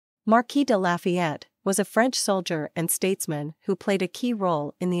Marquis de Lafayette was a French soldier and statesman who played a key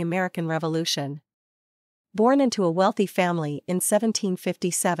role in the American Revolution. Born into a wealthy family in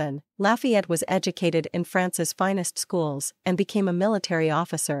 1757, Lafayette was educated in France's finest schools and became a military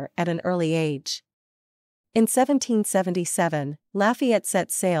officer at an early age. In 1777, Lafayette set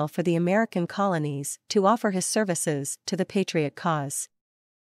sail for the American colonies to offer his services to the Patriot cause.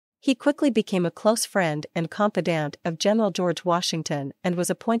 He quickly became a close friend and confidant of General George Washington and was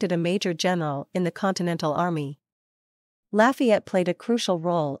appointed a major general in the Continental Army. Lafayette played a crucial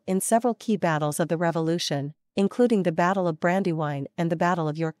role in several key battles of the Revolution, including the Battle of Brandywine and the Battle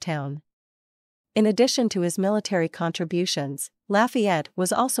of Yorktown. In addition to his military contributions, Lafayette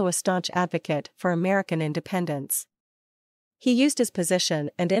was also a staunch advocate for American independence. He used his position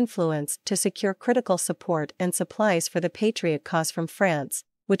and influence to secure critical support and supplies for the Patriot cause from France,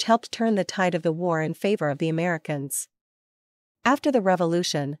 which helped turn the tide of the war in favor of the Americans. After the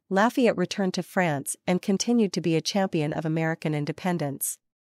Revolution, Lafayette returned to France and continued to be a champion of American independence.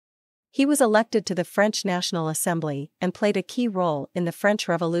 He was elected to the French National Assembly and played a key role in the French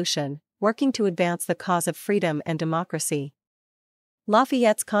Revolution, working to advance the cause of freedom and democracy.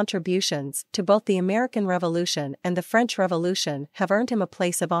 Lafayette's contributions to both the American Revolution and the French Revolution have earned him a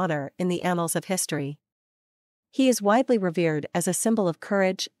place of honor in the annals of history. He is widely revered as a symbol of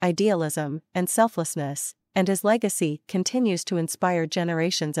courage, idealism, and selflessness, and his legacy continues to inspire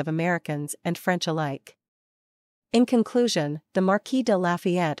generations of Americans and French alike. In conclusion, the Marquis de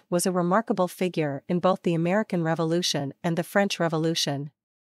Lafayette was a remarkable figure in both the American Revolution and the French Revolution.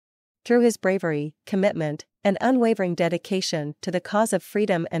 Through his bravery, commitment, and unwavering dedication to the cause of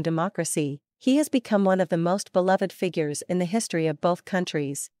freedom and democracy, he has become one of the most beloved figures in the history of both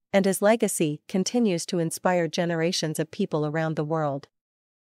countries, and his legacy continues to inspire generations of people around the world.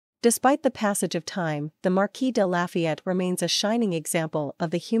 Despite the passage of time, the Marquis de Lafayette remains a shining example of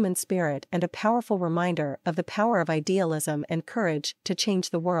the human spirit and a powerful reminder of the power of idealism and courage to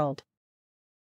change the world.